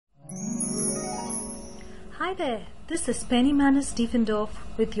Hi there, this is Penny Manus Diefendorf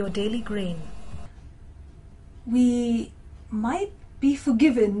with your Daily Grain. We might be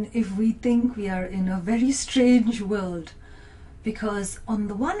forgiven if we think we are in a very strange world, because on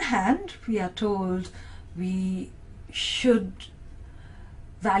the one hand we are told we should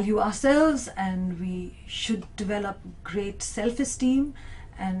value ourselves and we should develop great self-esteem,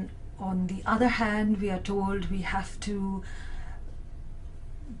 and on the other hand we are told we have to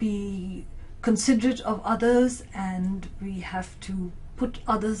be considerate of others and we have to put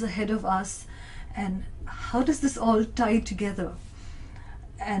others ahead of us. And how does this all tie together?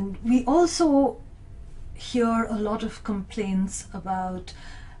 And we also hear a lot of complaints about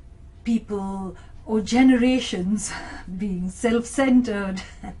people or generations being self-centered.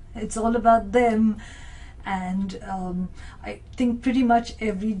 It's all about them, and I think pretty much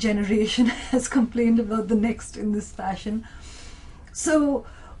every generation has complained about the next in this fashion. So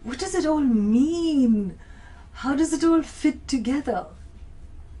what does it all mean? How does it all fit together?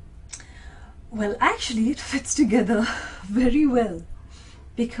 Well, actually it fits together very well,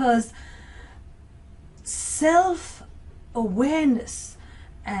 because self-awareness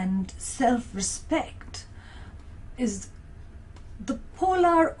and self-respect is the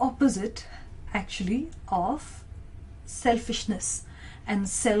polar opposite, actually, of selfishness and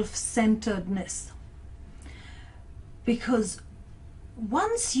self-centeredness. Because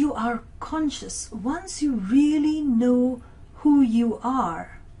once you are conscious, once you really know who you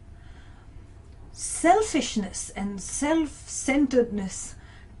are, selfishness and self-centeredness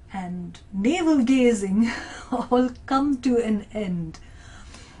and navel-gazing all come to an end.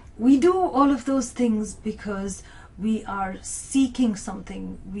 We do all of those things because we are seeking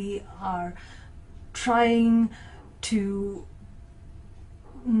something. We are trying to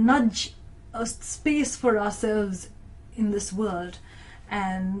nudge a space for ourselves in this world,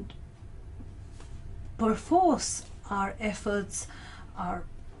 and perforce our efforts are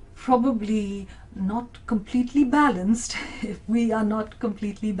probably not completely balanced if we are not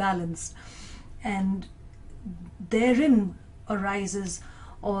completely balanced, and therein arises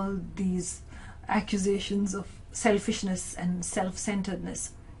all these accusations of selfishness and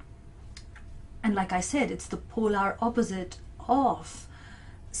self-centeredness. And like I said, it's the polar opposite of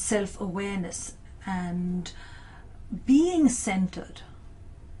self-awareness and being centered.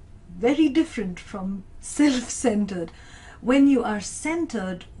 Very different from self-centered. When you are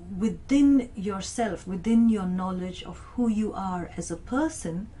centered within yourself, within your knowledge of who you are as a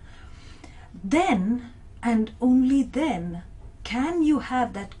person, then and only then can you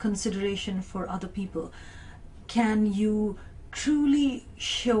have that consideration for other people. Can you truly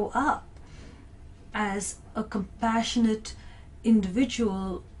show up as a compassionate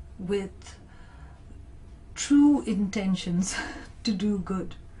individual with true intentions to do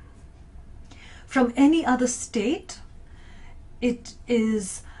good. From any other state, it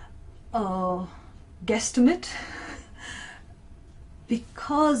is a guesstimate,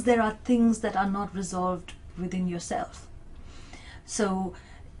 because there are things that are not resolved within yourself. So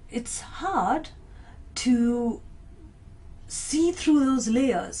it's hard to see through those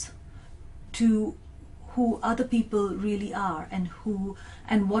layers to who other people really are and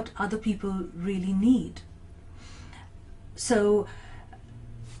what other people really need. So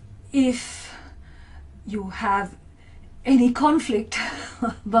if you have any conflict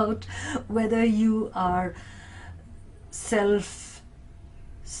about whether you are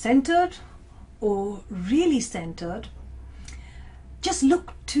self-centered or really centered, just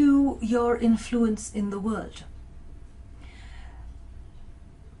look to your influence in the world.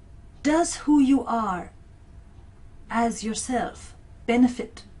 Does who you are as yourself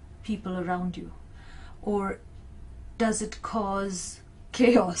benefit people around you, or does it cause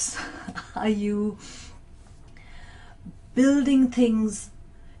chaos? Are you building things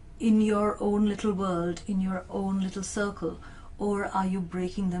in your own little world, in your own little circle, or are you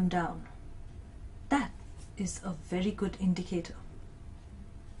breaking them down? That is a very good indicator.